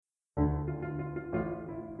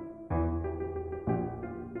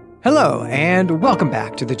Hello, and welcome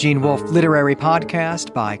back to the Gene Wolfe Literary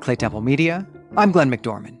Podcast by Clay Temple Media. I'm Glenn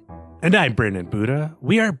McDorman. And I'm Brandon Buddha.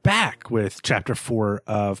 We are back with Chapter 4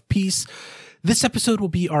 of Peace. This episode will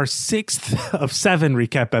be our 6th of 7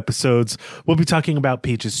 recap episodes. We'll be talking about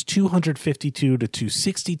pages 252 to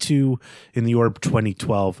 262 in the Orb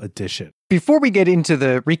 2012 edition. Before we get into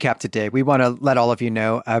the recap today, we want to let all of you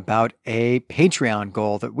know about a Patreon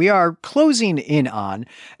goal that we are closing in on.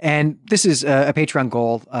 And this is a Patreon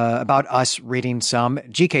goal about us reading some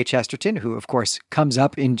G.K. Chesterton, who, of course, comes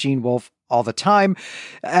up in Gene Wolfe all the time.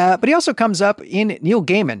 But he also comes up in Neil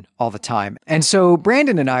Gaiman all the time. And so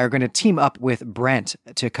Brandon and I are going to team up with Brent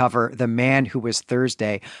to cover The Man Who Was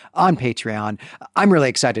Thursday on Patreon. I'm really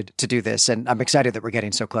excited to do this, and I'm excited that we're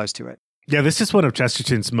getting so close to it. Yeah, this is one of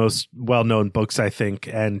Chesterton's most well-known books, I think.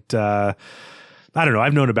 And I don't know,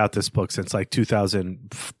 I've known about this book since like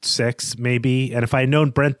 2006, maybe. And if I had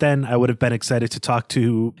known Brent then, I would have been excited to talk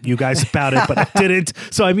to you guys about it, but I didn't.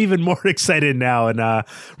 So I'm even more excited now and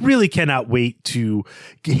really cannot wait to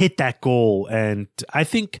hit that goal. And I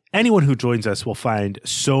think anyone who joins us will find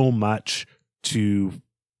so much to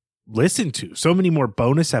listen to, so many more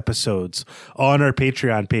bonus episodes on our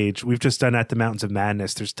Patreon page. We've just done At the Mountains of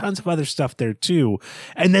Madness. There's tons of other stuff there too.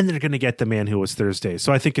 And then they're going to get The Man Who Was Thursday.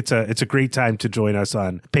 So I think it's a great time to join us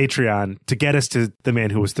on Patreon to get us to The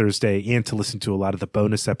Man Who Was Thursday and to listen to a lot of the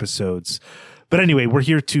bonus episodes. But anyway, we're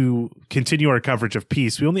here to continue our coverage of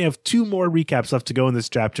Peace. We only have 2 more recaps left to go in this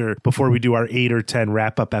chapter before we do our 8 or 10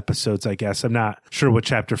 wrap-up episodes, I guess. I'm not sure what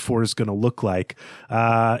Chapter 4 is going to look like.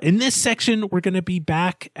 In this section, we're going to be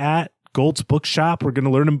back at Gold's Bookshop. We're going to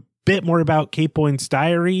learn a bit more about Kate Boyne's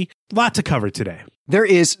diary. A lot to cover today. There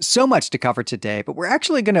is so much to cover today, but we're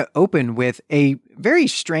actually going to open with a very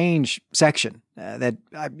strange section that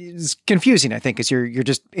is confusing, I think, as you're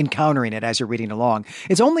just encountering it as you're reading along.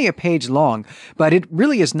 It's only a page long, but it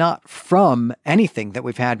really is not from anything that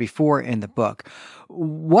we've had before in the book.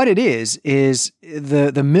 What it is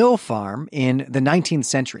the mill farm in the 19th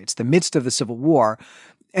century. It's the midst of the Civil War.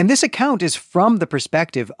 And this account is from the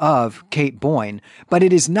perspective of Kate Boyne, but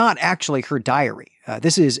it is not actually her diary.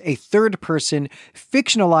 This is a third-person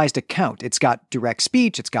fictionalized account. It's got direct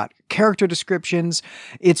speech. It's got character descriptions.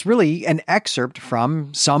 It's really an excerpt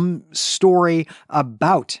from some story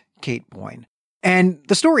about Kate Boyne. And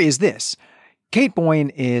the story is this. Kate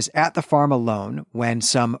Boyne is at the farm alone when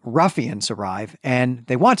some ruffians arrive, and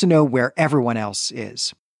they want to know where everyone else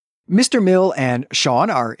is. Mr. Mill and Sean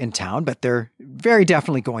are in town, but they're very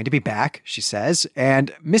definitely going to be back, she says,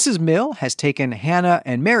 and Mrs. Mill has taken Hannah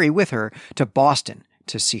and Mary with her to Boston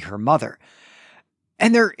to see her mother.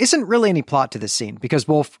 And there isn't really any plot to this scene because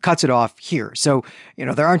Wolfe cuts it off here. So,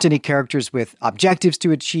 there aren't any characters with objectives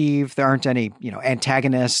to achieve. There aren't any,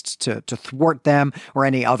 antagonists to thwart them or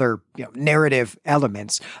any other, narrative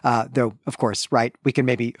elements. Though, of course, right, we can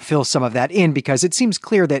maybe fill some of that in because it seems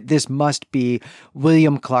clear that this must be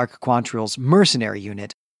William Clark Quantrill's mercenary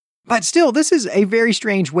unit. But still, this is a very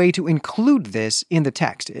strange way to include this in the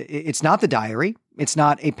text. It's not the diary. It's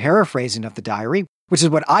not a paraphrasing of the diary, which is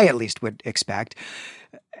what I at least would expect.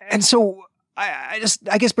 And so I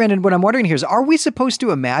guess, Brandon, what I'm wondering here is, are we supposed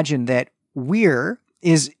to imagine that Weir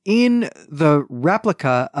is in the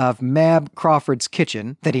replica of Mab Crawford's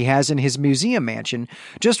kitchen that he has in his museum mansion,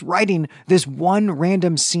 just writing this one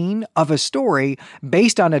random scene of a story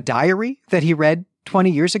based on a diary that he read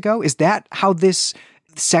 20 years ago? Is that how this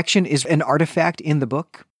section is an artifact in the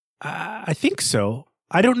book? I think so.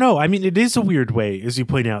 I don't know. I mean, it is a weird way, as you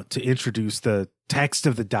point out, to introduce the text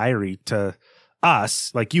of the diary to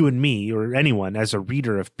us, like you and me, or anyone as a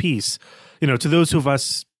reader of Peace, to those of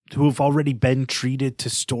us who have already been treated to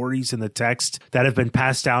stories in the text that have been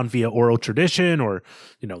passed down via oral tradition, or,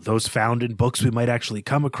 those found in books we might actually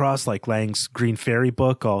come across, like Lang's Green Fairy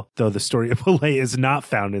book, although the story of Malay is not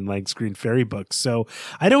found in Lang's Green Fairy book. So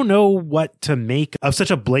I don't know what to make of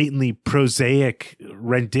such a blatantly prosaic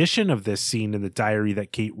rendition of this scene in the diary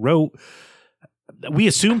that Kate wrote. We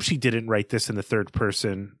assume she didn't write this in the third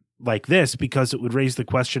person like this because it would raise the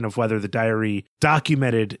question of whether the diary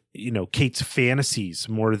documented, Kate's fantasies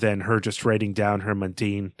more than her just writing down her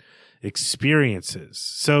mundane experiences.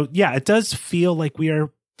 So yeah, it does feel like we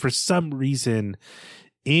are, for some reason,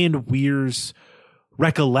 in Weir's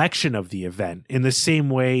recollection of the event in the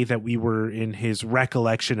same way that we were in his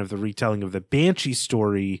recollection of the retelling of the Banshee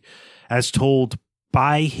story as told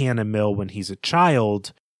by Hannah Mill when he's a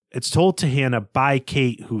child. It's told to Hannah by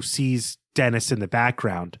Kate, who sees Dennis in the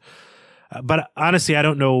background. But honestly, I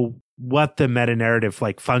don't know what the meta-narrative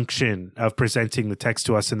function of presenting the text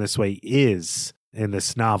to us in this way is in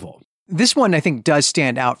this novel. This one, I think, does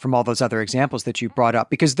stand out from all those other examples that you brought up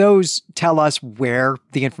because those tell us where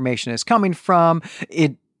the information is coming from.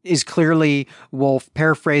 It is clearly Wolf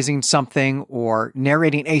paraphrasing something or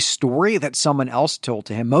narrating a story that someone else told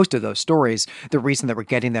to him. Most of those stories, the reason that we're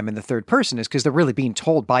getting them in the third person is because they're really being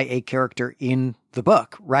told by a character in the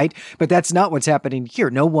book, right? But that's not what's happening here.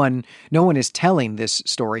 No one is telling this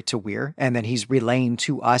story to Weir, and then he's relaying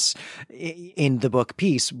to us in the book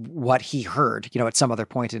piece what he heard, at some other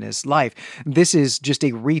point in his life. This is just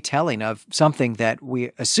a retelling of something that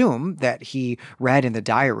we assume that he read in the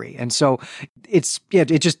diary. And so it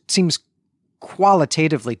just seems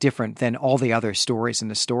qualitatively different than all the other stories in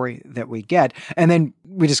the story that we get. And then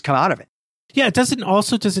we just come out of it. Yeah, it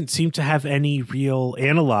doesn't seem to have any real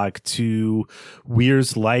analog to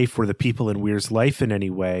Weir's life or the people in Weir's life in any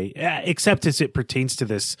way, except as it pertains to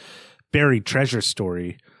this buried treasure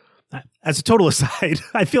story. As a total aside,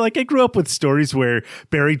 I feel like I grew up with stories where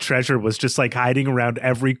buried treasure was just like hiding around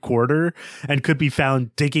every quarter and could be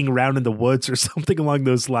found digging around in the woods or something along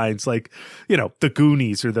those lines, like, the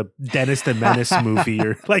Goonies or the Dennis the Menace movie,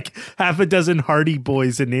 or like half a dozen Hardy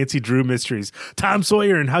Boys and Nancy Drew mysteries, Tom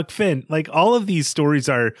Sawyer and Huck Finn. Like all of these stories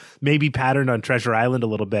are maybe patterned on Treasure Island a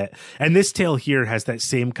little bit. And this tale here has that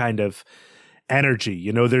same kind of energy.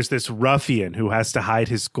 There's this ruffian who has to hide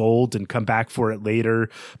his gold and come back for it later.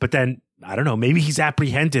 But then, I don't know, maybe he's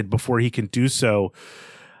apprehended before he can do so.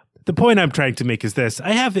 The point I'm trying to make is this.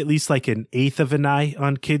 I have at least like an eighth of an eye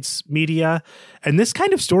on kids' media, and this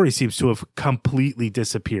kind of story seems to have completely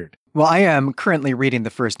disappeared. Well, I am currently reading the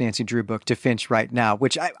first Nancy Drew book to Finch right now,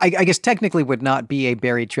 which I guess technically would not be a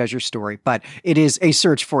buried treasure story, but it is a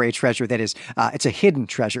search for a treasure that is, it's a hidden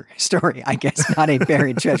treasure story, I guess, not a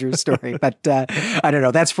buried treasure story. But I don't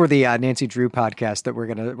know. That's for the Nancy Drew podcast that we're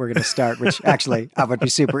gonna start, which actually I would be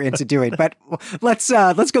super into doing. But let's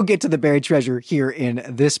go get to the buried treasure here in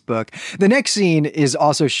this book. The next scene is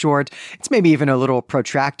also short. It's maybe even a little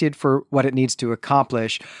protracted for what it needs to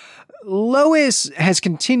accomplish. Lois has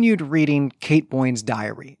continued reading Kate Boyne's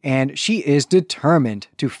diary, and she is determined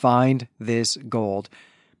to find this gold,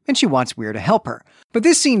 and she wants Weir to help her. But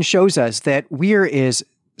this scene shows us that Weir is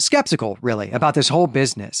skeptical, really, about this whole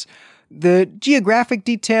business. The geographic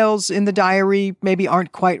details in the diary maybe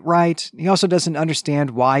aren't quite right. He also doesn't understand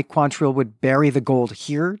why Quantrill would bury the gold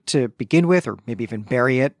here to begin with, or maybe even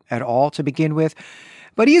bury it at all to begin with.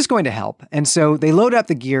 But he is going to help, and so they load up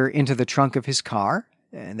the gear into the trunk of his car,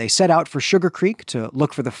 and they set out for Sugar Creek to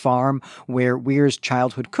look for the farm where Weir's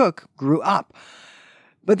childhood cook grew up.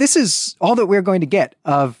 But this is all that we're going to get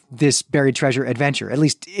of this buried treasure adventure, at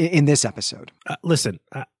least in this episode. Listen,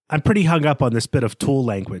 I'm pretty hung up on this bit of tool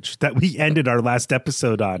language that we ended our last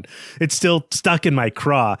episode on. It's still stuck in my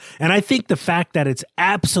craw. And I think the fact that it's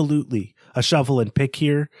absolutely a shovel and pick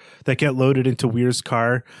here that get loaded into Weir's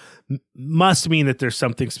car must mean that there's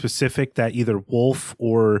something specific that either Wolf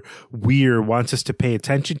or Weir wants us to pay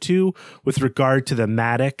attention to with regard to the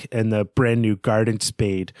mattock and the brand new garden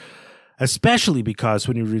spade. Especially because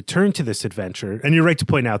when you return to this adventure, and you're right to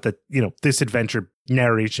point out that, this adventure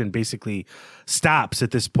narration basically stops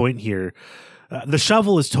at this point here. The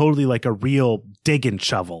shovel is totally like a real digging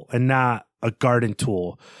shovel and not a garden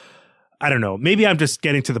tool. I don't know. Maybe I'm just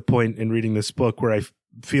getting to the point in reading this book where I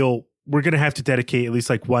feel we're going to have to dedicate at least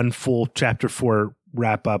like one full chapter 4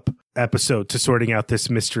 wrap up episode to sorting out this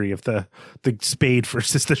mystery of the spade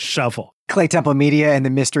versus the shovel. Clay Temple Media and the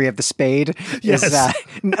Mystery of the Spade is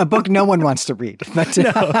a book no one wants to read. But,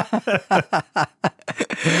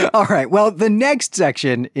 all right. Well, the next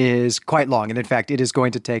section is quite long. And in fact, it is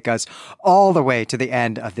going to take us all the way to the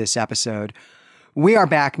end of this episode. We are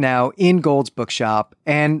back now in Gold's bookshop,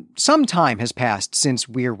 and some time has passed since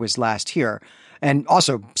Weir was last here. And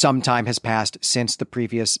also some time has passed since the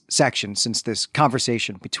previous section, since this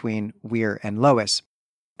conversation between Weir and Lois.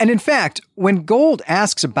 And in fact, when Gold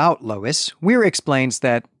asks about Lois, Weir explains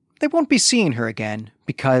that they won't be seeing her again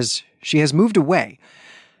because she has moved away.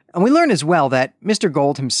 And we learn as well that Mr.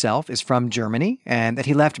 Gold himself is from Germany and that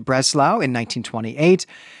he left Breslau in 1928,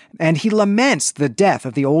 and he laments the death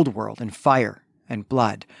of the old world in fire and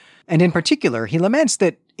blood. And in particular, he laments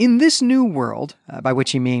that in this new world, by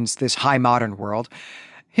which he means this high modern world,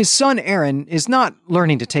 his son Aaron is not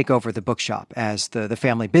learning to take over the bookshop as the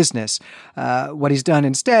family business. What he's done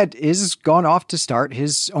instead is gone off to start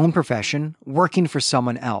his own profession, working for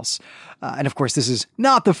someone else. And of course, this is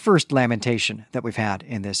not the first lamentation that we've had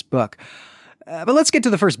in this book. But let's get to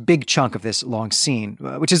the first big chunk of this long scene,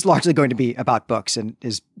 which is largely going to be about books and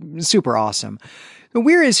is super awesome.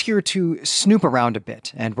 Weir is here to snoop around a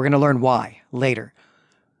bit, and we're going to learn why later.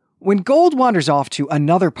 When Gold wanders off to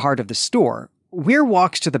another part of the store, Weir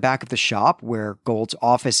walks to the back of the shop where Gold's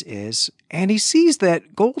office is, and he sees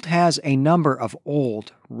that Gold has a number of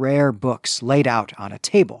old, rare books laid out on a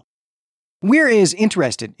table. Weir is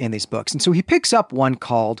interested in these books, and so he picks up one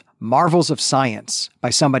called Marvels of Science by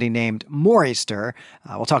somebody named Morrister.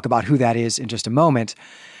 We'll talk about who that is in just a moment.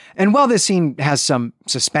 And while this scene has some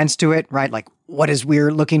suspense to it, right, like what is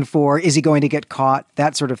Weir looking for? Is he going to get caught?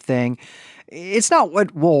 That sort of thing. It's not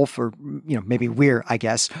what Wolfe, or maybe Weir, I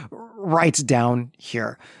guess, writes down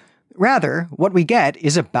here. Rather, what we get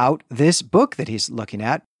is about this book that he's looking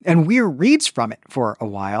at, and Weir reads from it for a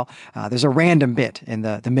while. There's a random bit in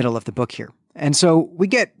the middle of the book here. And so we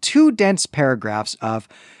get 2 dense paragraphs of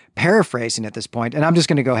paraphrasing at this point, and I'm just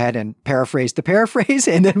going to go ahead and paraphrase the paraphrase,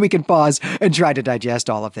 and then we can pause and try to digest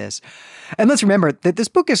all of this. And let's remember that this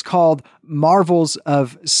book is called Marvels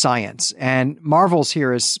of Science, and marvels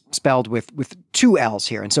here is spelled with 2 L's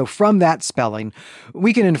here. And so from that spelling,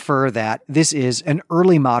 we can infer that this is an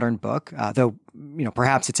early modern book, though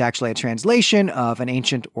perhaps it's actually a translation of an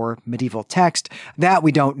ancient or medieval text. That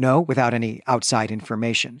we don't know without any outside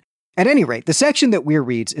information. At any rate, the section that Weir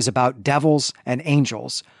reads is about devils and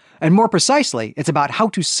angels, and more precisely, it's about how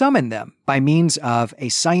to summon them by means of a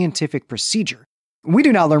scientific procedure. We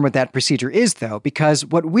do not learn what that procedure is, though, because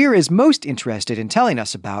what Weir is most interested in telling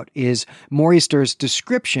us about is Morrister's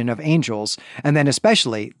description of angels, and then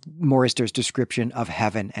especially Morrister's description of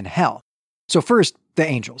heaven and hell. So first, the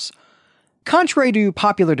angels. Contrary to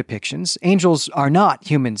popular depictions, angels are not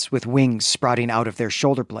humans with wings sprouting out of their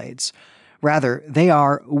shoulder blades. Rather, they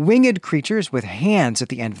are winged creatures with hands at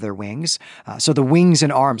the end of their wings. So the wings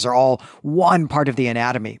and arms are all one part of the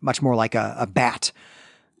anatomy, much more like a bat.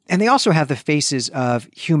 And they also have the faces of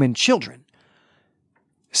human children.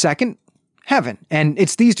 Second, heaven. And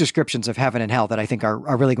it's these descriptions of heaven and hell that I think are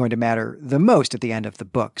really going to matter the most at the end of the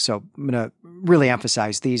book. So I'm going to really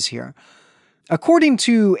emphasize these here. According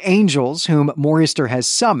to angels whom Morrister has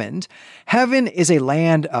summoned, heaven is a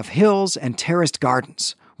land of hills and terraced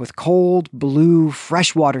gardens, with cold, blue,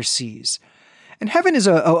 freshwater seas. And heaven is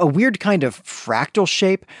a weird kind of fractal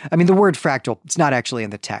shape. I mean, the word fractal, it's not actually in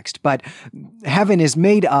the text, but heaven is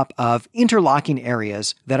made up of interlocking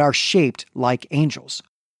areas that are shaped like angels.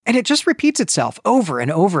 And it just repeats itself over and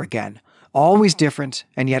over again, always different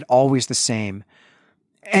and yet always the same.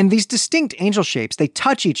 And these distinct angel shapes, they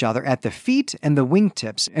touch each other at the feet and the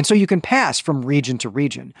wingtips, and so you can pass from region to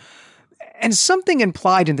region. And something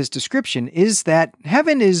implied in this description is that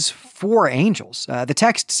heaven is for angels. The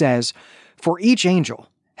text says, "For each angel,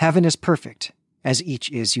 heaven is perfect, as each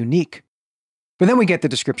is unique." But then we get the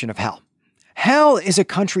description of hell. Hell is a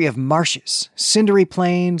country of marshes, cindery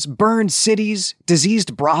plains, burned cities,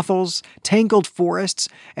 diseased brothels, tangled forests,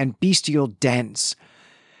 and bestial dens.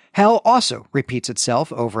 Hell also repeats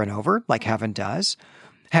itself over and over, like heaven does.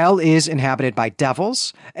 Hell is inhabited by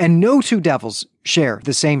devils, and no 2 devils share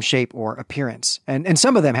the same shape or appearance. And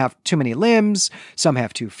some of them have too many limbs, some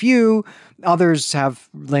have too few, others have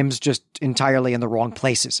limbs just entirely in the wrong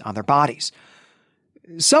places on their bodies.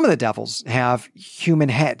 Some of the devils have human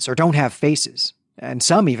heads or don't have faces, and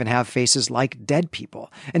some even have faces like dead people.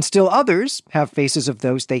 And still others have faces of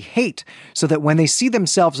those they hate, so that when they see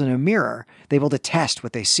themselves in a mirror, they will detest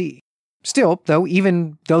what they see. Still, though,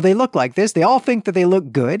 even though they look like this, they all think that they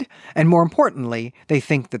look good, and more importantly, they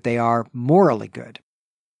think that they are morally good.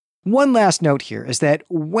 One last note here is that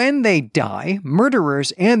when they die,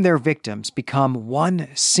 murderers and their victims become one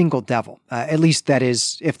single devil. At least that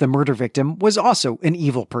is, if the murder victim was also an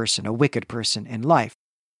evil person, a wicked person in life.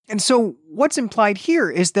 And so what's implied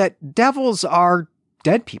here is that devils are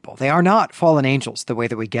dead people. They are not fallen angels the way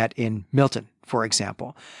that we get in Milton, for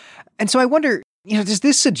example. And so I wonder, does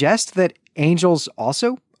this suggest that angels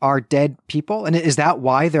also are dead people? And is that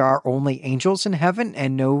why there are only angels in heaven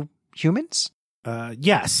and no humans?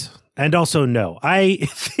 Yes. And also no. I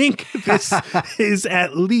think this is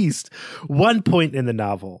at least one point in the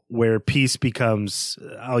novel where peace becomes,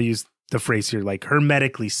 I'll use the phrase here, like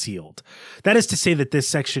hermetically sealed. That is to say that this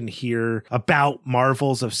section here about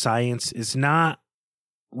marvels of science is not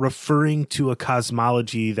referring to a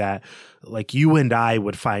cosmology that like you and I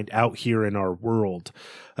would find out here in our world,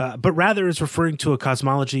 but rather is referring to a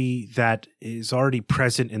cosmology that is already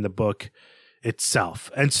present in the book itself.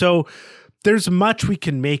 And so there's much we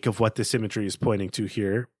can make of what this imagery is pointing to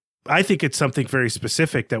here. I think it's something very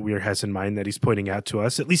specific that Weir has in mind that he's pointing out to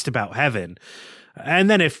us, at least about heaven. And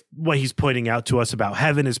then if what he's pointing out to us about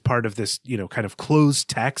heaven is part of this, kind of closed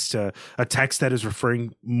text, a text that is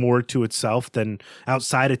referring more to itself than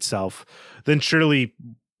outside itself, then surely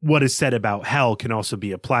what is said about hell can also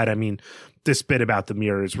be applied. I mean, this bit about the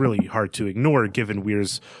mirror is really hard to ignore given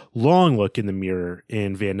Weir's long look in the mirror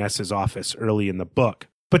in Van Ness's office early in the book.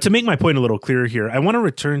 But to make my point a little clearer here, I want to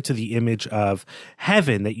return to the image of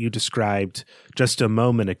heaven that you described just a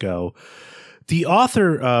moment ago. The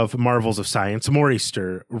author of Marvels of Science,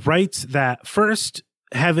 Moreyster, writes that first,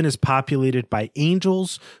 heaven is populated by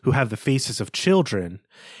angels who have the faces of children,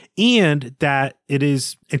 and that it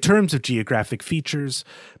is, in terms of geographic features,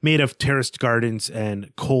 made of terraced gardens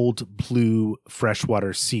and cold blue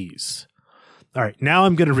freshwater seas. All right, now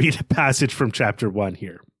I'm going to read a passage from chapter 1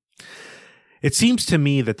 here. It seems to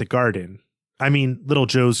me that the garden, little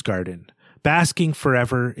Joe's garden, basking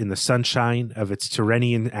forever in the sunshine of its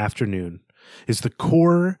Tyrrhenian afternoon, is the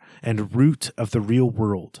core and root of the real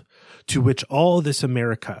world, to which all this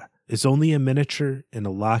America is only a miniature in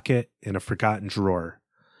a locket in a forgotten drawer.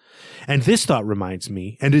 And this thought reminds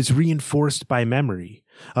me, and is reinforced by memory,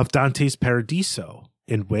 of Dante's Paradiso,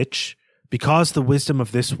 in which, because the wisdom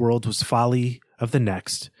of this world was folly of the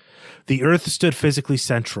next, the earth stood physically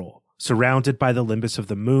central, surrounded by the limbus of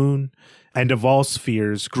the moon, and of all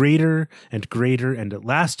spheres, greater and greater, and at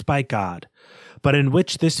last by God, but in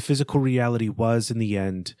which this physical reality was, in the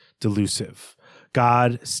end, delusive.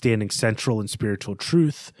 God standing central in spiritual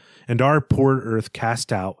truth, and our poor earth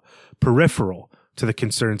cast out, peripheral to the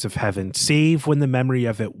concerns of heaven, save when the memory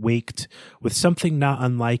of it waked with something not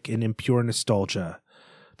unlike an impure nostalgia.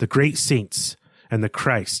 The great saints and the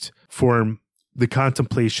Christ form the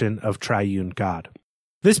contemplation of triune God.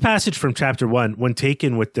 This passage from chapter 1, when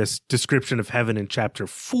taken with this description of heaven in chapter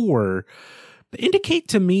 4, indicate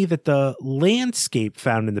to me that the landscape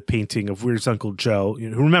found in the painting of Weir's Uncle Joe,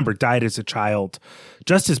 who remember died as a child,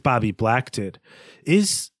 just as Bobby Black did,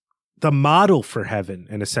 is the model for heaven,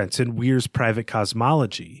 in a sense, in Weir's private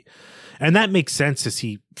cosmology. And that makes sense as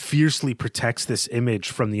he fiercely protects this image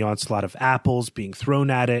from the onslaught of apples being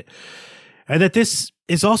thrown at it, and that this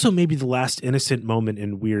is also maybe the last innocent moment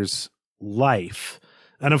in Weir's life.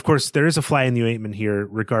 And of course, there is a fly in the ointment here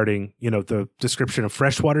regarding, the description of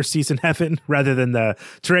freshwater seas in heaven rather than the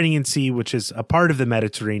Tyrrhenian Sea, which is a part of the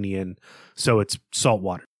Mediterranean, so it's salt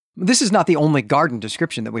water. This is not the only garden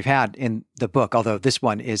description that we've had in the book, although this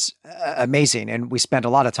one is amazing, and we spent a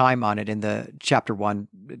lot of time on it in the chapter 1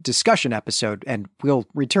 discussion episode, and we'll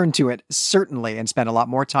return to it certainly and spend a lot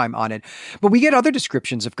more time on it. But we get other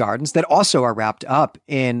descriptions of gardens that also are wrapped up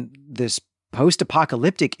in this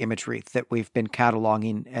post-apocalyptic imagery that we've been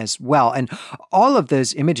cataloging as well. And all of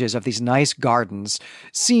those images of these nice gardens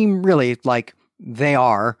seem really like they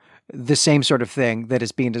are the same sort of thing that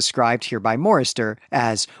is being described here by Moreyster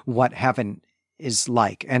as what heaven is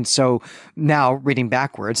like. And so now reading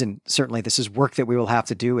backwards, and certainly this is work that we will have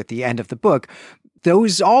to do at the end of the book,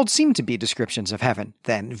 those all seem to be descriptions of heaven,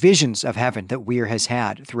 then visions of heaven that Weir has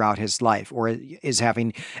had throughout his life, or is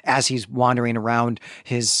having as he's wandering around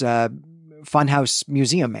his Funhouse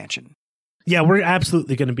Museum mansion. Yeah, we're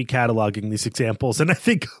absolutely going to be cataloging these examples, and I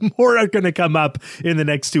think more are going to come up in the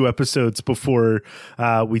next 2 episodes before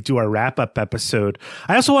we do our wrap-up episode.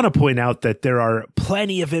 I also want to point out that there are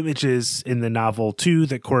plenty of images in the novel, too,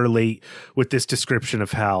 that correlate with this description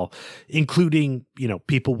of hell, including,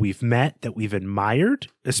 people we've met that we've admired,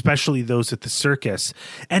 especially those at the circus.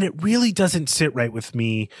 And it really doesn't sit right with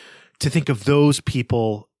me to think of those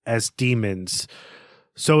people as demons.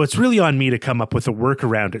 So it's really on me to come up with a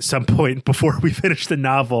workaround at some point before we finish the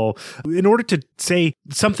novel in order to say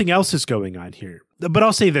something else is going on here. But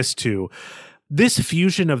I'll say this too. This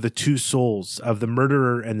fusion of the two souls of the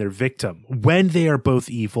murderer and their victim, when they are both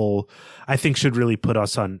evil, I think should really put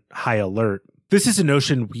us on high alert. This is a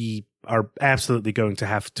notion we are absolutely going to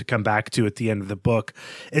have to come back to at the end of the book,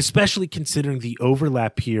 especially considering the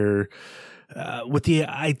overlap here with the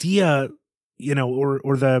idea,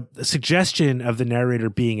 or the suggestion of the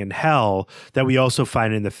narrator being in hell that we also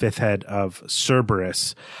find in the 5th head of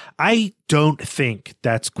Cerberus. I don't think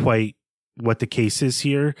that's quite what the case is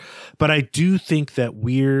here, but I do think that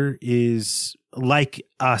Weir is like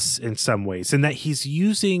us in some ways, and that he's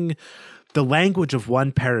using the language of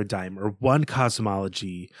one paradigm or one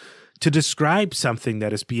cosmology to describe something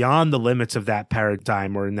that is beyond the limits of that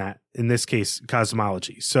paradigm, or in this case,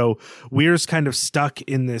 cosmology. So Weir's kind of stuck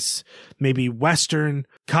in this maybe Western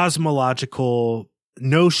cosmological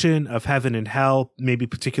notion of heaven and hell, maybe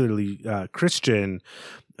particularly Christian,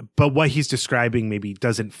 but what he's describing maybe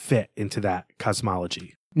doesn't fit into that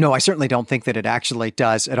cosmology. No, I certainly don't think that it actually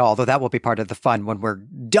does at all, though that will be part of the fun when we're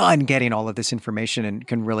done getting all of this information and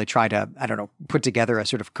can really try to, put together a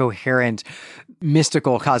sort of coherent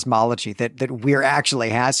mystical cosmology that Weir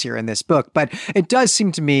actually has here in this book. But it does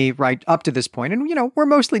seem to me right up to this point, and, we're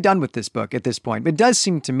mostly done with this book at this point, but it does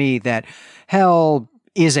seem to me that hell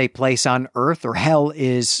is a place on Earth, or hell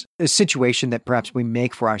is a situation that perhaps we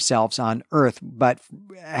make for ourselves on Earth, but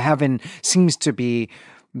heaven seems to be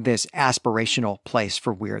this aspirational place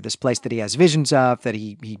for Weir, this place that he has visions of, that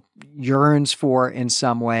he yearns for in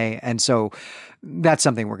some way. And so that's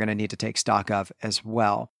something we're going to need to take stock of as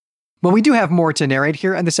well. Well, we do have more to narrate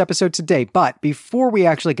here in this episode today, but before we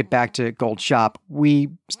actually get back to Gold Shop, we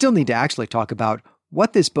still need to actually talk about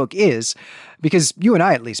what this book is, because you and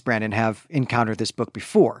I, at least, Brandon, have encountered this book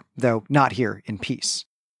before, though not here in Peace.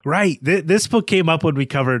 Right. This book came up when we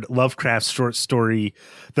covered Lovecraft's short story,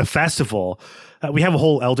 The Festival. We have a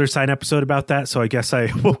whole Elder Sign episode about that, so I guess I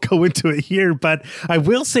won't go into it here. But I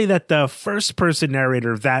will say that the first-person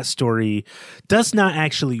narrator of that story does not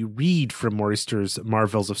actually read from Royster's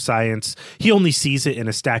Marvels of Science. He only sees it in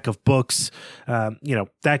a stack of books.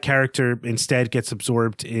 That character instead gets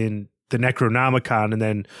absorbed in the Necronomicon and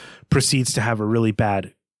then proceeds to have a really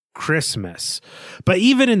bad Christmas. But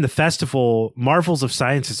even in The Festival, Marvels of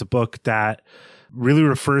Science is a book that really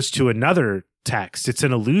refers to another text. It's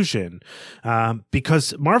an allusion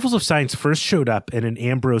because Marvels of Science first showed up in an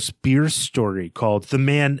Ambrose Bierce story called The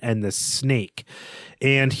Man and the Snake.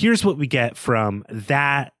 And here's what we get from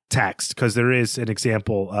that text, because there is an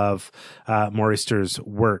example of Royster's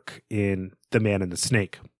work in The Man and the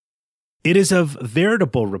Snake. It is of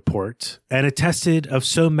veritable report, and attested of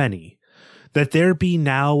so many, that there be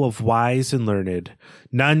now of wise and learned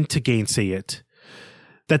none to gainsay it,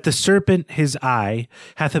 that the serpent his eye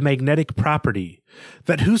hath a magnetic property,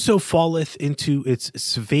 that whoso falleth into its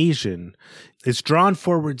svasion is drawn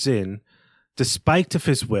forwards in, despite of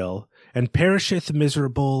his will, and perisheth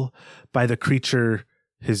miserable by the creature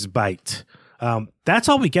his bite. That's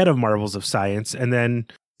all we get of Marvels of Science, and then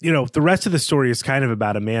the rest of the story is kind of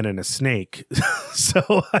about a man and a snake.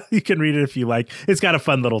 So you can read it if you like. It's got a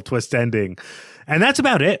fun little twist ending. And that's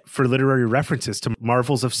about it for literary references to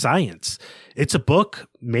Marvels of Science. It's a book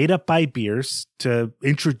made up by Bierce to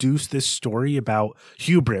introduce this story about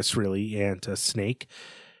hubris, really, and a snake.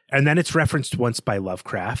 And then it's referenced once by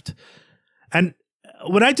Lovecraft. And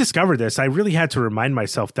when I discovered this, I really had to remind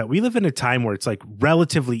myself that we live in a time where it's like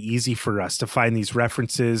relatively easy for us to find these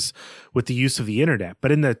references with the use of the internet.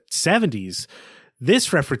 But in the 70s,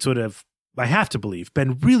 this reference would have, I have to believe,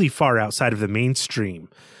 been really far outside of the mainstream.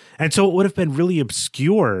 And so it would have been really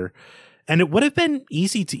obscure. And it would have been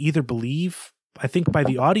easy to either believe, I think, by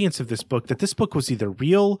the audience of this book, that this book was either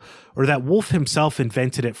real or that Woolf himself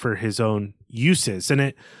invented it for his own uses. And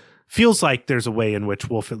it feels like there's a way in which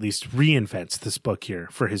Woolf at least reinvents this book here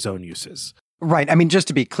for his own uses. Right. I mean, just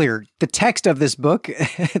to be clear, the text of this book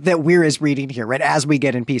that Weir is reading here, right, as we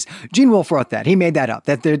get in Peace, Gene Wolfe wrote that. He made that up.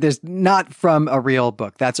 That there's not from a real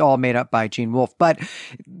book. That's all made up by Gene Wolfe. But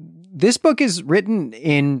this book is written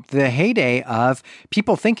in the heyday of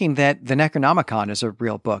people thinking that the Necronomicon is a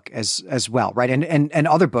real book as well, right? And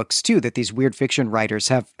other books too that these weird fiction writers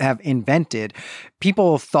have invented.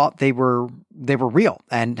 People thought they were real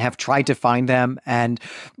and have tried to find them. And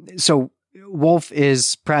so Wolfe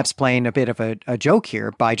is perhaps playing a bit of a joke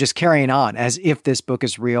here by just carrying on as if this book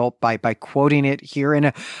is real by quoting it here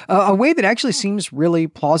in a way that actually seems really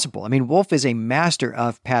plausible. I mean, Wolfe is a master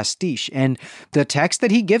of pastiche, and the text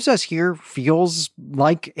that he gives us here feels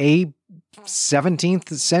like a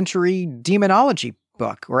 17th century demonology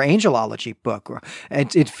book or angelology book.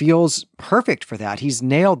 It feels perfect for that. He's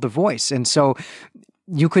nailed the voice. And so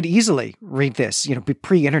you could easily read this,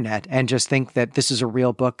 pre-internet and just think that this is a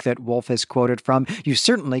real book that Wolfe has quoted from. You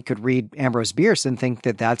certainly could read Ambrose Bierce and think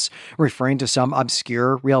that that's referring to some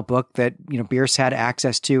obscure real book that, Bierce had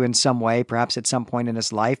access to in some way, perhaps at some point in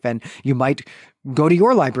his life. And you might go to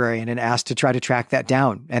your librarian and ask to try to track that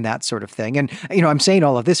down and that sort of thing. And, I'm saying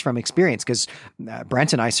all of this from experience because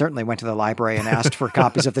Brent and I certainly went to the library and asked for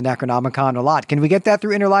copies of the Necronomicon a lot. Can we get that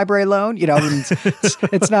through interlibrary loan?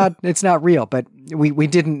 It's not real, but we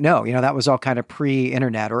didn't know, that was all kind of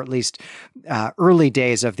pre-internet, or at least early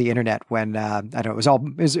days of the internet when,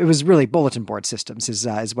 it was really bulletin board systems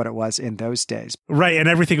is what it was in those days. Right. And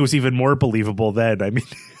everything was even more believable then. I mean,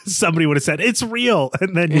 somebody would have said it's real,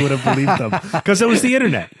 and then you would have believed them. Because it was the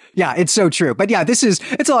internet. Yeah, it's so true. But yeah,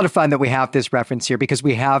 it's a lot of fun that we have this reference here because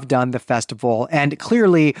we have done the festival. And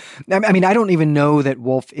clearly, I mean, I don't even know that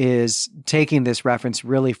Wolfe is taking this reference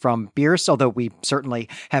really from Bierce, although we certainly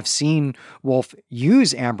have seen Wolfe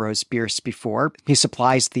use Ambrose Bierce before. He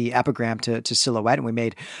supplies the epigram to Silhouette, and we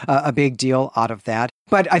made a big deal out of that.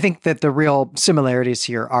 But I think that the real similarities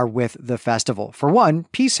here are with the festival. For one,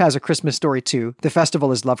 Peace has a Christmas story too. The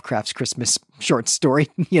festival is Lovecraft's Christmas short story,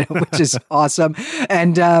 which is awesome.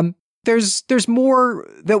 And there's more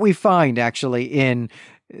that we find actually in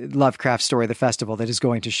Lovecraft story, The Festival, that is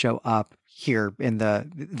going to show up here in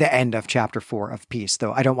the end of chapter 4 of Peace,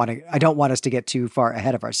 though I don't want us to get too far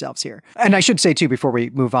ahead of ourselves here. And I should say too, before we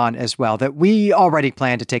move on as well, that we already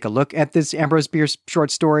plan to take a look at this Ambrose Bierce short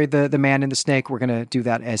story, The Man and the Snake. We're going to do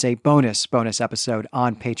that as a bonus episode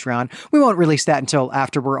on Patreon. We won't release that until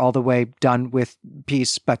after we're all the way done with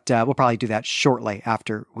Peace, but we'll probably do that shortly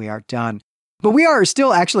after we are done. But we are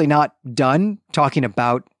still actually not done talking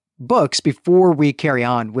about books before we carry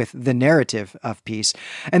on with the narrative of Peace.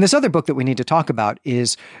 And this other book that we need to talk about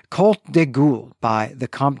is Comte de Ghoul by the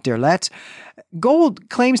Comte d'Erlette.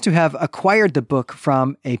 Gould claims to have acquired the book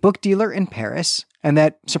from a book dealer in Paris, and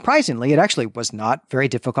that, surprisingly, it actually was not very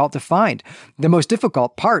difficult to find. The most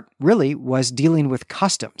difficult part, really, was dealing with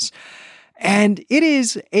customs. And it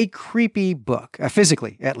is a creepy book.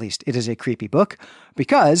 Physically, at least, it is a creepy book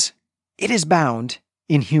because it is bound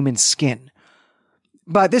in human skin.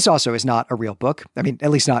 But this also is not a real book. I mean, at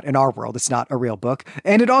least not in our world. It's not a real book.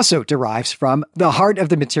 And it also derives from the heart of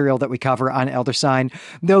the material that we cover on Elder Sign,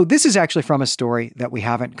 though this is actually from a story that we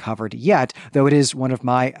haven't covered yet, though it is one of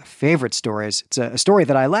my favorite stories. It's a story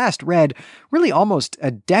that I last read really almost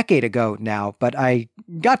a decade ago now, but I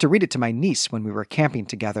got to read it to my niece when we were camping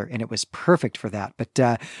together, and it was perfect for that.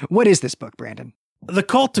 But what is this book, Brandon? The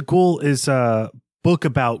Comte de Ghoul is a book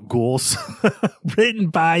about ghouls written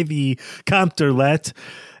by the Comte d'Erlette.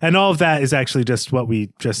 And all of that is actually just what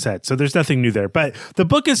we just said. So there's nothing new there. But the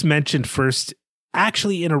book is mentioned first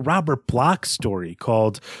actually in a Robert Bloch story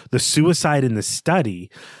called The Suicide in the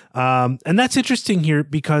Study. And that's interesting here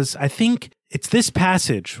because I think it's this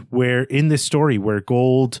passage where in this story where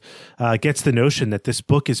Gould gets the notion that this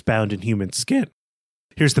book is bound in human skin.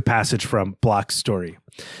 Here's the passage from Bloch's story.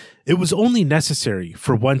 It was only necessary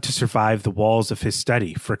for one to survive the walls of his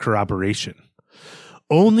study for corroboration.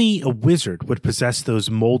 Only a wizard would possess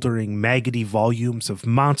those moldering, maggoty volumes of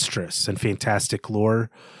monstrous and fantastic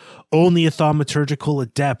lore. Only a thaumaturgical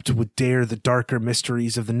adept would dare the darker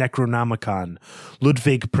mysteries of the Necronomicon,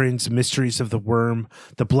 Ludwig Prin's Mysteries of the Worm,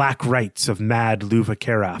 the black rites of mad Luva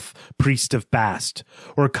Caraf, priest of Bast,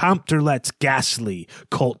 or Comte d'Erlette's ghastly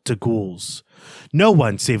Comte de Ghouls. No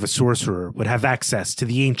one save a sorcerer would have access to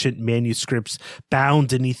the ancient manuscripts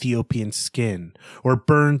bound in Ethiopian skin, or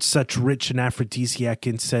burned such rich and aphrodisiac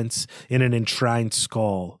incense in an enshrined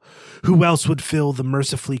skull. Who else would fill the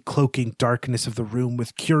mercifully cloaking darkness of the room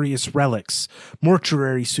with curious relics,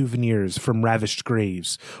 mortuary souvenirs from ravished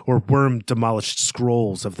graves, or worm-demolished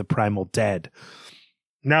scrolls of the primal dead?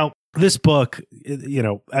 Now, this book,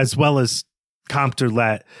 as well as Comte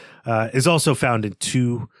d'Erlette, is also found in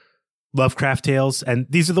 2 Lovecraft tales, and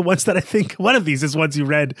these are the ones that I think one of these is ones you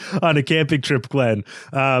read on a camping trip, Glenn.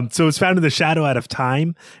 So it's found in The Shadow Out of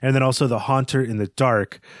Time, and then also The Haunter in the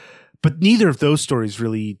Dark. But neither of those stories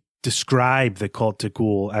really describe the Comte de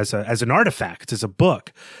Ghoul as an artifact, as a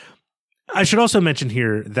book. I should also mention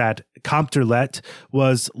here that Comte d'Erlette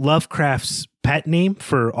was Lovecraft's pet name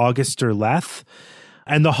for Auguste Derleth,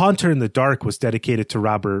 and The Haunter in the Dark was dedicated to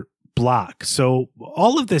Robert Bloch. So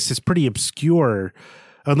all of this is pretty obscure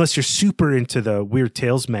unless you're super into the Weird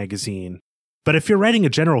Tales magazine. But if you're writing a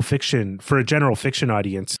general fiction for a general fiction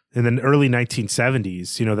audience in the early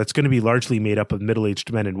 1970s, that's going to be largely made up of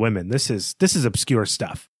middle-aged men and women. This is obscure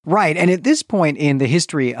stuff. Right. And at this point in the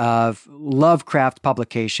history of Lovecraft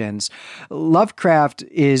publications, Lovecraft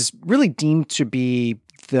is really deemed to be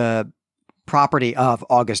the property of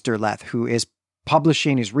Auguste Derleth, who is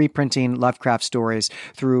publishing, he's reprinting Lovecraft stories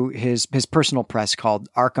through his personal press called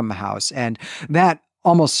Arkham House. And that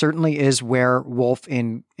almost certainly is where Wolfe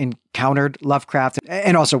encountered Lovecraft,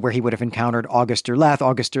 and also where he would have encountered Auguste Derleth.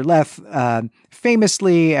 Auguste Derleth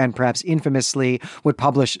famously and perhaps infamously would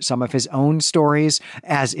publish some of his own stories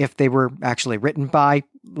as if they were actually written by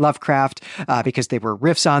Lovecraft, because they were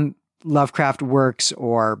riffs on Lovecraft works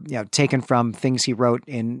or taken from things he wrote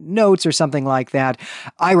in notes or something like that.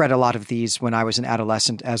 I read a lot of these when I was an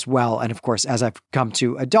adolescent as well. And of course, as I've come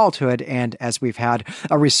to adulthood and as we've had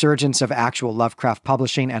a resurgence of actual Lovecraft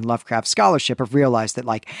publishing and Lovecraft scholarship, I've realized that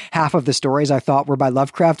like half of the stories I thought were by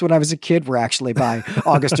Lovecraft when I was a kid were actually by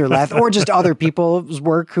Auguste Derleth or just other people's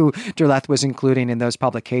work who Derleth was including in those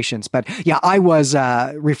publications. But yeah, I was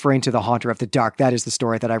referring to The Haunter of the Dark. That is the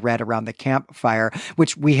story that I read around the campfire,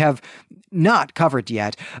 which we have not covered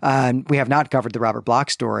yet. We have not covered the Robert Bloch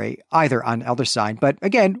story either on Elder Sign. But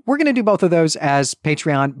again, we're going to do both of those as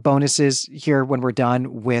Patreon bonuses here when we're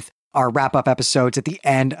done with our wrap-up episodes at the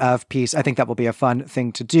end of Peace. I think that will be a fun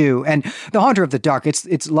thing to do. And The Haunter of the Dark,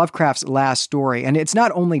 it's Lovecraft's last story, and it's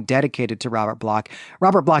not only dedicated to Robert Bloch.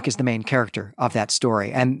 Robert Bloch is the main character of that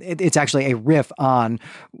story, and it's actually a riff on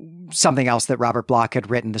something else that Robert Bloch had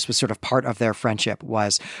written. This was sort of part of their friendship,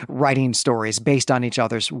 was writing stories based on each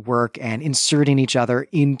other's work and inserting each other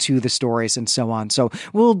into the stories and so on. So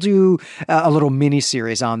we'll do a little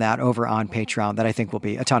mini-series on that over on Patreon that I think will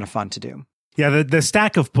be a ton of fun to do. Yeah, the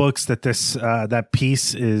stack of books that that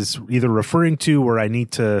piece is either referring to or I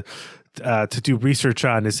need to do research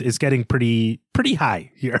on is getting pretty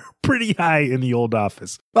high here, pretty high in the old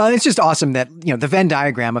office. Well, it's just awesome that, the Venn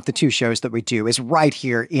diagram of the two shows that we do is right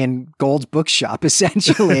here in Gold's bookshop,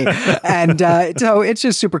 essentially. And so it's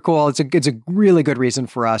just super cool. It's a really good reason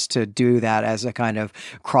for us to do that as a kind of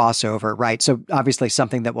crossover, right? So obviously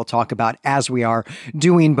something that we'll talk about as we are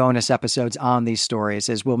doing bonus episodes on these stories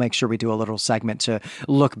is we'll make sure we do a little segment to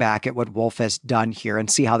look back at what Wolfe has done here and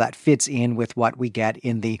see how that fits in with what we get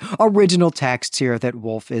in the original texts here that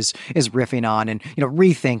Wolfe is riffing on, and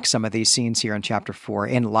rethink some of these scenes here in chapter 4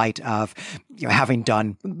 in light of having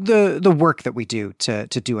done the work that we do to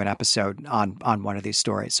do an episode on one of these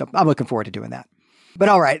stories. So I'm looking forward to doing that. But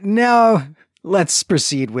all right, now let's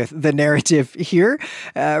proceed with the narrative here.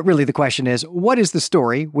 Really, the question is, what is the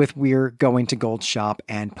story with Weir going to Gold's shop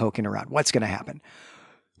and poking around? What's going to happen?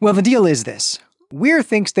 Well, the deal is this. Weir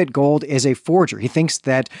thinks that Gold is a forger. He thinks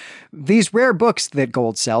that these rare books that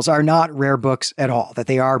Gold sells are not rare books at all, that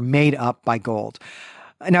they are made up by Gold.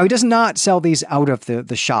 Now, he does not sell these out of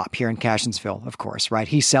the shop here in Cashensville, of course, right?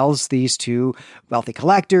 He sells these to wealthy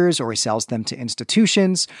collectors, or he sells them to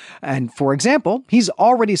institutions. And for example, he's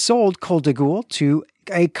already sold Cul de Ghoul to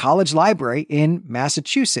a college library in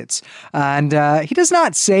Massachusetts. And he does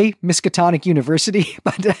not say Miskatonic University,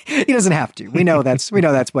 but he doesn't have to. We know that's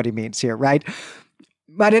what he means here, right?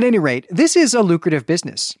 But at any rate, this is a lucrative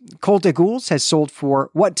business. Cul de Ghoul has sold for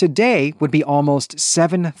what today would be almost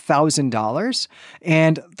 $7,000.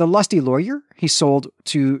 And The Lusty Lawyer, he sold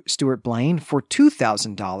to Stuart Blaine for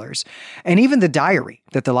 $2,000. And even the diary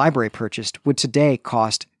that the library purchased would today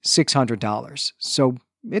cost $600. So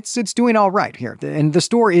it's doing all right here. And the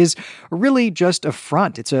store is really just a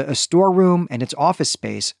front. It's a storeroom and it's office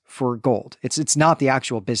space for Gold. It's not the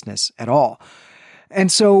actual business at all.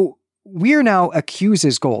 And so Weir now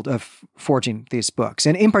accuses Gold of forging these books.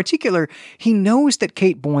 And in particular, he knows that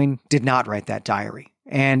Kate Boyne did not write that diary.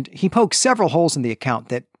 And he pokes several holes in the account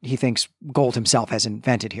that he thinks Gold himself has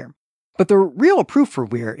invented here. But the real proof for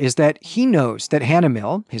Weir is that he knows that Hannah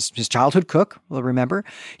Mill, his childhood cook, will remember,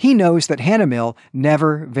 he knows that Hannah Mill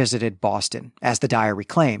never visited Boston, as the diary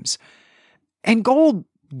claims. And Gold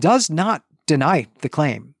does not deny the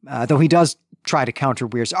claim, though he does try to counter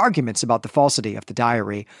Weir's arguments about the falsity of the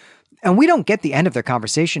diary. And we don't get the end of their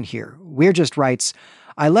conversation here. Weir just writes,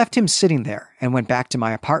 "I left him sitting there and went back to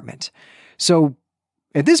my apartment." So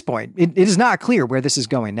at this point, it is not clear where this is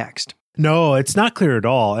going next. No, it's not clear at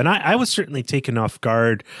all. And I was certainly taken off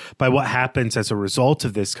guard by what happens as a result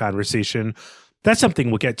of this conversation. That's something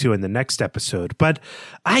we'll get to in the next episode. But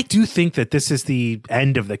I do think that this is the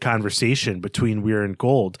end of the conversation between Weir and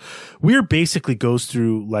Gold. Weir basically goes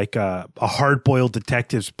through like a hard-boiled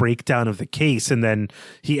detective's breakdown of the case, and then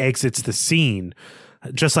he exits the scene.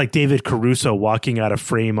 Just like David Caruso walking out of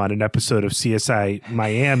frame on an episode of CSI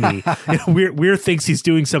Miami. Weir thinks he's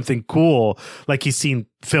doing something cool, like he's seen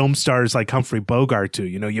film stars like Humphrey Bogart do.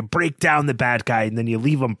 You break down the bad guy and then you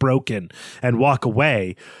leave him broken and walk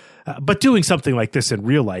away. But doing something like this in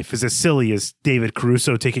real life is as silly as David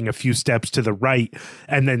Caruso taking a few steps to the right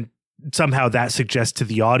and then somehow that suggests to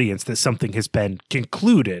the audience that something has been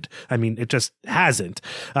concluded. I mean, it just hasn't.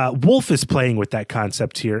 Wolfe is playing with that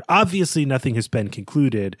concept here. Obviously, nothing has been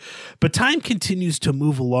concluded, but time continues to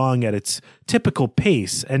move along at its typical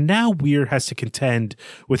pace, and now Weir has to contend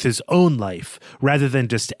with his own life rather than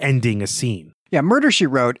just ending a scene. Yeah, Murder, She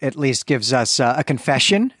Wrote at least gives us a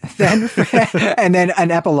confession, then, and then an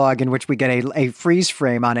epilogue in which we get a freeze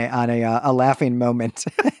frame on a laughing moment,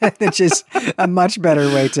 which is a much better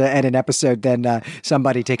way to end an episode than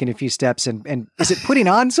somebody taking a few steps. And is it putting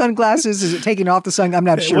on sunglasses? Is it taking off the sun? I'm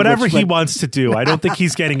not sure. Whatever he wants to do. I don't think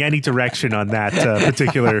he's getting any direction on that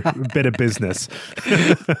particular bit of business.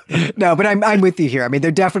 No, but I'm with you here. I mean,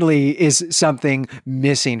 there definitely is something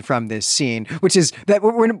missing from this scene, which is that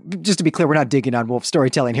we're just to be clear, we're not digging on Wolfe's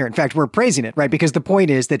storytelling here. In fact, we're praising it, right? Because the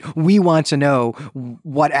point is that we want to know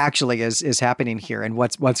what actually is happening here and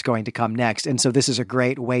what's going to come next. And so this is a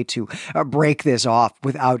great way to break this off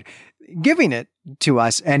without giving it to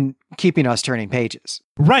us and keeping us turning pages.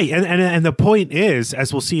 Right. And the point is,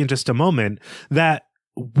 as we'll see in just a moment, that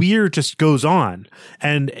Weir just goes on.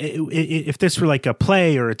 And if this were like a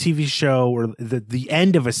play or a TV show or the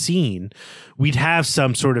end of a scene, we'd have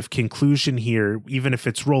some sort of conclusion here, even if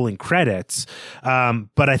it's rolling credits.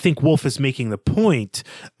 But I think Wolfe is making the point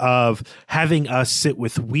of having us sit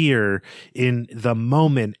with Weir in the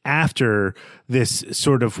moment after this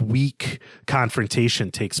sort of weak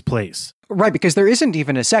confrontation takes place. Right, because there isn't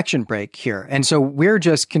even a section break here. And so Weir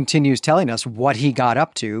just continues telling us what he got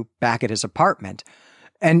up to back at his apartment.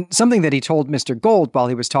 And something that he told Mr. Gold while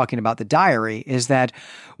he was talking about the diary is that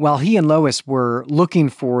while he and Lois were looking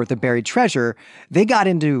for the buried treasure, they got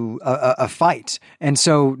into a fight. And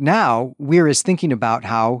so now Weir is thinking about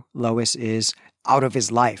how Lois is out of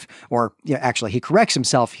his life. Or actually, he corrects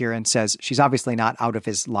himself here and says she's obviously not out of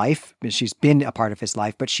his life. She's been a part of his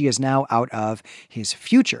life, but she is now out of his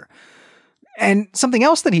future. And something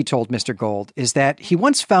else that he told Mr. Gold is that he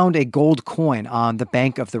once found a gold coin on the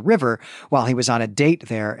bank of the river while he was on a date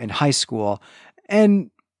there in high school.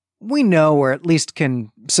 And we know, or at least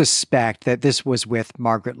can suspect, that this was with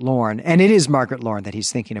Margaret Lorne. And it is Margaret Lorne that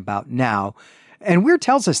he's thinking about now. And Weir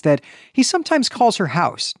tells us that he sometimes calls her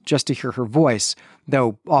house just to hear her voice,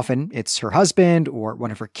 though often it's her husband or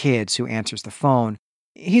one of her kids who answers the phone.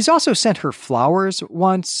 He's also sent her flowers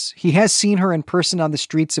once. He has seen her in person on the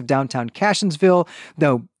streets of downtown Cashensville,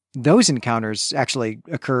 though those encounters actually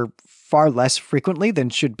occur far less frequently than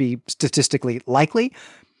should be statistically likely.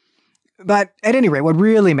 But at any rate, what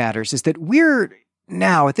really matters is that Weir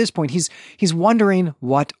now, at this point, he's wondering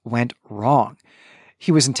what went wrong.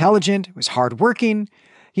 He was intelligent, was hardworking.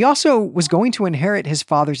 He also was going to inherit his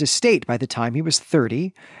father's estate by the time he was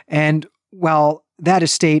 30, and while that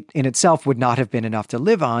estate in itself would not have been enough to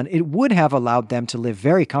live on, it would have allowed them to live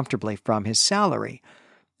very comfortably from his salary.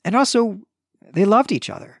 And also, they loved each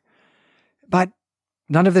other. But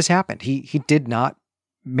none of this happened. He did not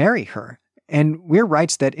marry her. And Weir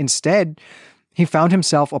writes that instead, he found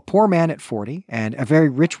himself a poor man at 40 and a very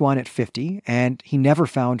rich one at 50, and he never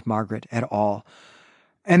found Margaret at all.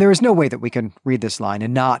 And there is no way that we can read this line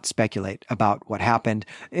and not speculate about what happened.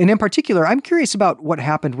 And in particular, I'm curious about what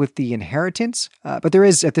happened with the inheritance, but there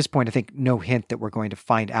is, at this point, I think, no hint that we're going to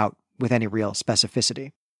find out with any real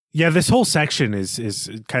specificity. Yeah, this whole section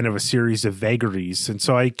is kind of a series of vagaries, and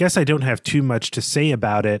so I guess I don't have too much to say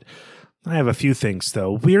about it. I have a few things,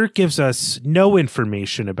 though. Weir gives us no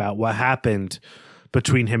information about what happened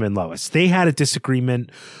between him and Lois. They had a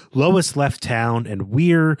disagreement. Lois left town, and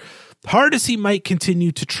Weir, hard as he might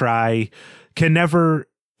continue to try, can never,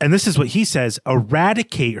 and this is what he says,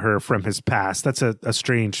 eradicate her from his past. That's a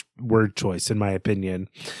strange word choice, in my opinion.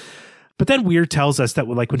 But then Weir tells us that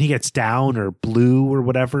like when he gets down or blue or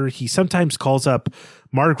whatever, he sometimes calls up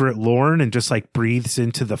Margaret Lorne and just like breathes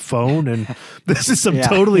into the phone. And this is some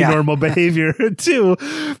totally normal behavior too.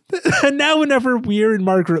 And now whenever Weir and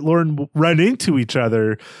Margaret Lorne run into each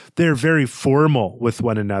other, they're very formal with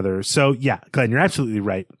one another. So yeah, Glenn, you're absolutely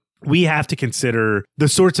right. We have to consider the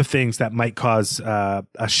sorts of things that might cause a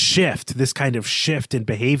shift, this kind of shift in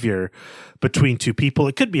behavior between two people.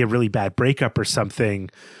 It could be a really bad breakup or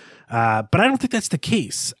something. But I don't think that's the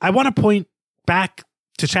case. I want to point back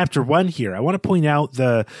to chapter 1 here. I want to point out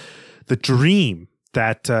the dream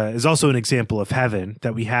that is also an example of heaven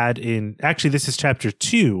that we had in, actually, this is chapter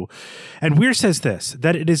 2. And Weir says this,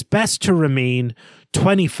 that it is best to remain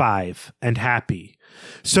 25 and happy.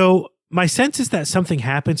 So my sense is that something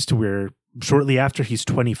happens to Weir shortly after he's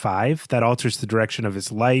 25 that alters the direction of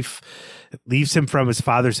his life. It leaves him from his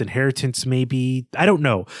father's inheritance, maybe. I don't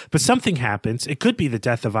know. But something happens. It could be the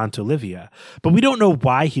death of Aunt Olivia. But we don't know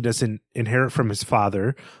why he doesn't inherit from his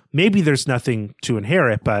father. Maybe there's nothing to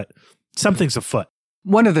inherit, but something's afoot.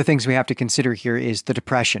 One of the things we have to consider here is the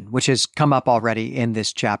Depression, which has come up already in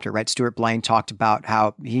this chapter, right? Stuart Blaine talked about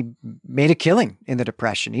how he made a killing in the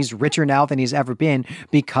Depression. He's richer now than he's ever been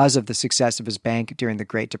because of the success of his bank during the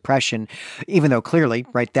Great Depression, even though clearly,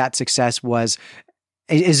 right, that success was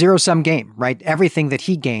a zero-sum game, right? Everything that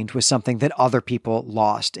he gained was something that other people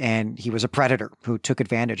lost, and he was a predator who took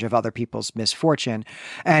advantage of other people's misfortune.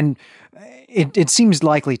 And it seems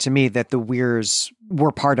likely to me that the Weirs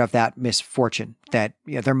were part of that misfortune, that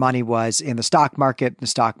their money was in the stock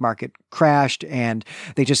market crashed, and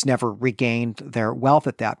they just never regained their wealth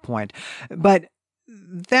at that point. But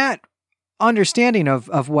that understanding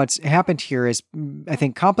of what's happened here is, I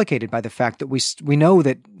think, complicated by the fact that we know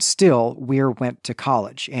that still Weir went to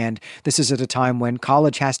college, and this is at a time when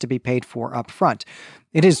college has to be paid for up front.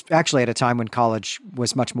 It is actually at a time when college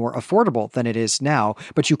was much more affordable than it is now,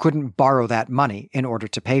 but you couldn't borrow that money in order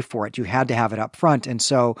to pay for it. You had to have it up front. And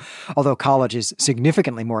so, although college is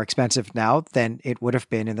significantly more expensive now than it would have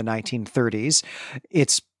been in the 1930s,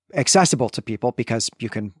 it's accessible to people because you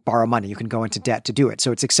can borrow money, you can go into debt to do it.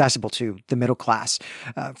 So it's accessible to the middle class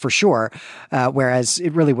for sure. Whereas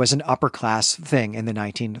it really was an upper class thing in the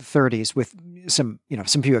 1930s with some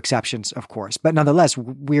few exceptions, of course. But nonetheless,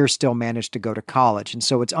 Weir still managed to go to college. And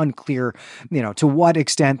so it's unclear, to what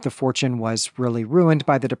extent the fortune was really ruined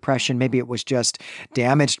by the Depression. Maybe it was just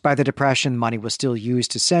damaged by the Depression. Money was still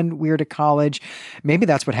used to send Weir to college. Maybe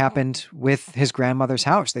that's what happened with his grandmother's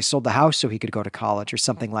house. They sold the house so he could go to college or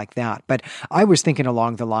something like that. But I was thinking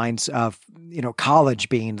along the lines of, college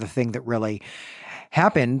being the thing that really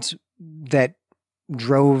happened that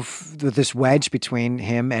drove this wedge between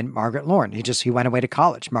him and Margaret Lorne. He went away to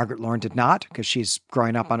college. Margaret Lorne did not, because she's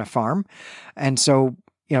growing up on a farm. And so,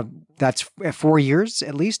 that's 4 years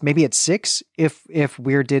at least. Maybe it's 6 if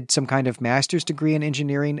Weir did some kind of master's degree in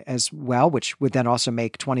engineering as well, which would then also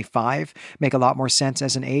make 25 make a lot more sense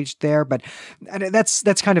as an age there. But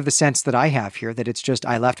that's kind of the sense that I have here, that it's just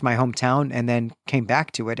I left my hometown and then came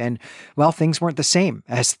back to it. And well, things weren't the same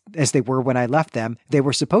as they were when I left them. They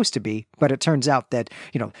were supposed to be, but it turns out that,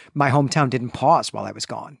 my hometown didn't pause while I was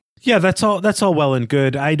gone. Yeah, that's all well and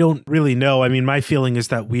good. I don't really know. I mean, my feeling is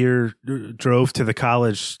that Weir drove to the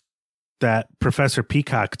college that Professor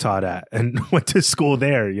Peacock taught at and went to school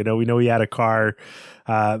there. We know he had a car.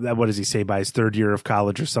 What does he say, by his 3rd year of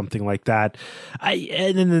college or something like that?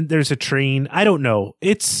 And then there's a train. I don't know.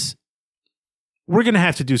 We're going to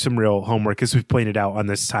have to do some real homework, as we've pointed out on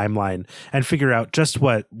this timeline, and figure out just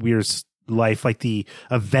what Weir's life, like the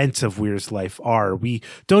events of Weir's life, are. We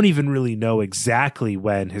don't even really know exactly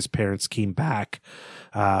when his parents came back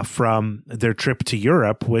from their trip to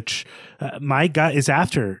Europe, which my gut is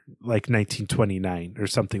after like 1929 or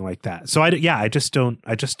something like that. So I just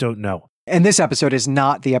don't know. And this episode is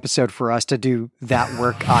not the episode for us to do that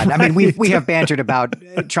work on. I mean, we have bantered about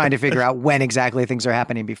trying to figure out when exactly things are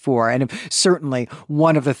happening before. And certainly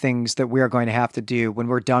one of the things that we are going to have to do when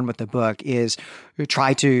we're done with the book is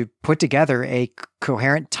try to put together a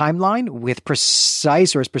coherent timeline with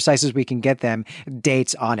precise, or as precise as we can get them,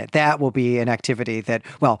 dates on it. That will be an activity that,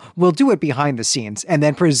 we'll do it behind the scenes and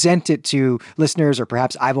then present it to listeners, or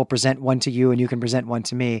perhaps I will present one to you and you can present one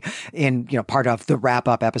to me in, part of the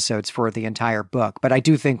wrap-up episodes for the entire book. But I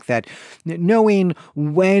do think that knowing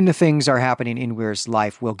when things are happening in Weir's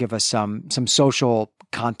life will give us some social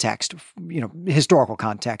context, historical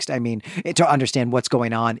context. I mean, to understand what's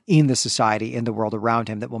going on in the society, in the world around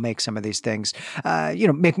him, that will make some of these things,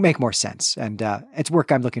 make more sense. And it's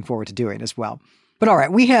work I'm looking forward to doing as well. But all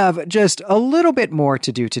right, we have just a little bit more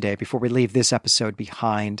to do today before we leave this episode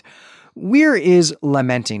behind. Weir is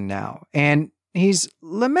lamenting now, and he's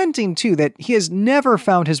lamenting, too, that he has never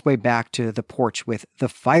found his way back to the porch with the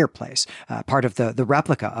fireplace, part of the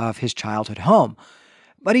replica of his childhood home.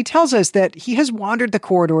 But he tells us that he has wandered the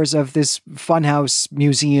corridors of this funhouse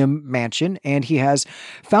museum mansion, and he has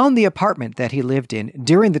found the apartment that he lived in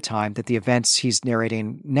during the time that the events he's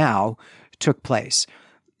narrating now took place.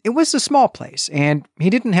 It was a small place, and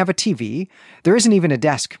he didn't have a TV. There isn't even a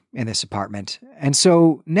desk in this apartment. And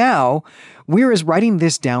so now Weir is writing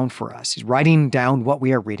this down for us. He's writing down what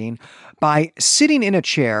we are reading by sitting in a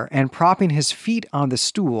chair and propping his feet on the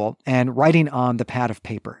stool and writing on the pad of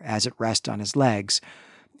paper as it rests on his legs.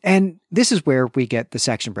 And this is where we get the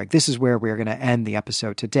section break. This is where we're going to end the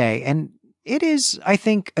episode today. And it is, I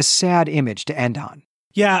think, a sad image to end on.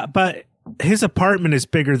 Yeah, but his apartment is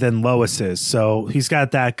bigger than Lois's, so he's got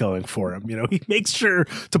that going for him. He makes sure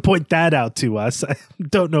to point that out to us. I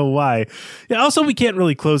don't know why. Yeah, also, we can't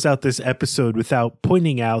really close out this episode without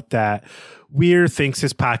pointing out that Weir thinks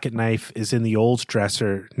his pocket knife is in the old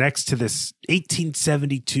dresser next to this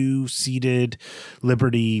 1872 seeded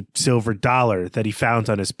Liberty silver dollar that he found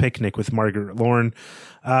on his picnic with Margaret Lorne.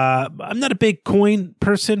 I'm not a big coin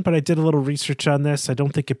person, but I did a little research on this. I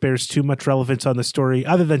don't think it bears too much relevance on the story,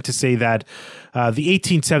 other than to say that the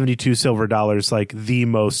 1872 silver dollar is like the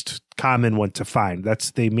most common one to find.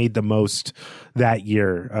 They made the most that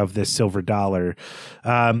year of this silver dollar.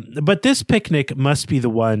 But this picnic must be the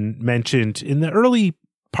one mentioned in the early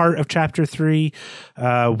part of chapter 3,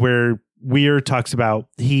 where Weir talks about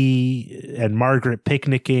he and Margaret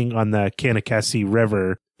picnicking on the Kankakee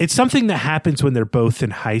River. It's something that happens when they're both in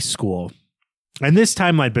high school. And this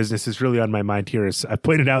timeline business is really on my mind here, as I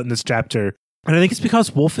pointed out in this chapter. And I think it's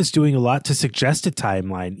because Woolf is doing a lot to suggest a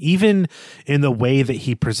timeline, even in the way that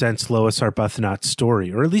he presents Lois Arbuthnot's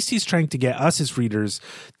story, or at least he's trying to get us as readers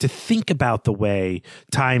to think about the way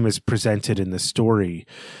time is presented in the story.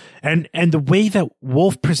 And the way that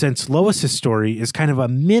Woolf presents Lois's story is kind of a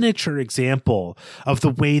miniature example of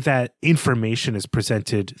the way that information is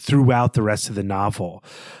presented throughout the rest of the novel.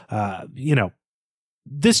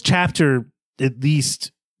 This chapter at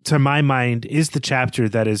least to my mind, is the chapter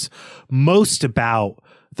that is most about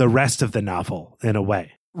the rest of the novel in a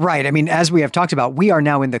way. Right. I mean, as we have talked about, we are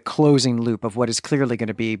now in the closing loop of what is clearly going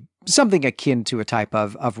to be something akin to a type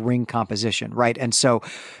of ring composition, right? And so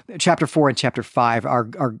chapter 4 and chapter 5 are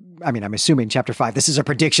I'm assuming chapter 5, this is a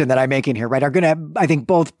prediction that I'm making here, right, are going to, I think,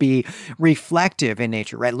 both be reflective in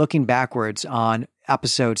nature, right? Looking backwards on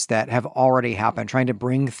episodes that have already happened, trying to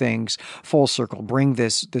bring things full circle, bring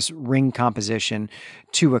this ring composition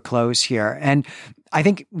to a close here. And I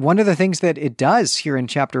think one of the things that it does here in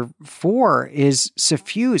chapter 4 is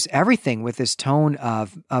suffuse everything with this tone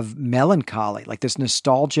of melancholy, like this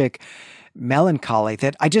nostalgic melancholy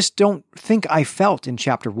that I just don't think I felt in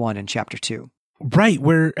chapter 1 and chapter 2. Right.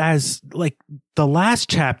 Whereas, like, the last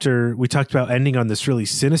chapter, we talked about ending on this really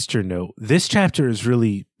sinister note. This chapter is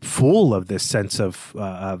really full of this sense of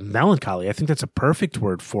melancholy. I think that's a perfect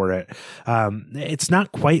word for it. It's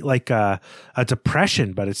not quite like a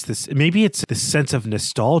depression, but it's this sense of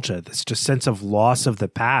nostalgia, this just sense of loss of the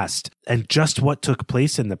past and just what took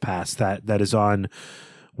place in the past that is on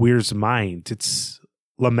Weir's mind. It's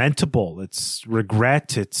lamentable. It's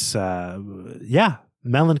regret. It's,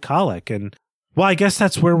 melancholic. And well, I guess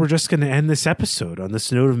that's where we're just going to end this episode, on this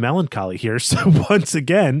note of melancholy here. So once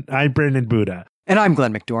again, I'm Brandon Buddha. And I'm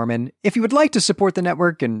Glenn McDorman. If you would like to support the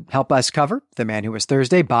network and help us cover The Man Who Was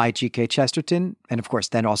Thursday by G.K. Chesterton, and of course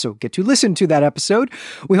then also get to listen to that episode,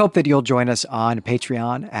 we hope that you'll join us on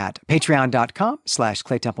Patreon at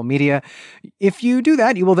patreon.com/ClayTempleMedia. If you do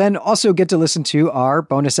that, you will then also get to listen to our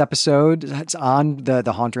bonus episode that's on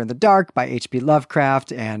the Haunter in the Dark by H.P.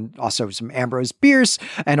 Lovecraft, and also some Ambrose Bierce,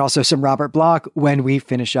 and also some Robert Bloch when we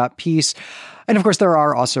finish up Peace. And of course, there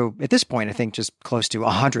are also, at this point, I think just close to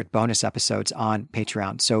 100 bonus episodes on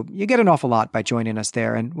Patreon. So you get an awful lot by joining us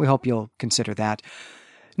there, and we hope you'll consider that.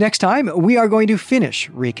 Next time, we are going to finish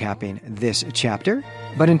recapping this chapter.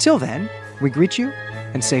 But until then, we greet you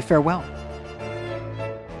and say farewell.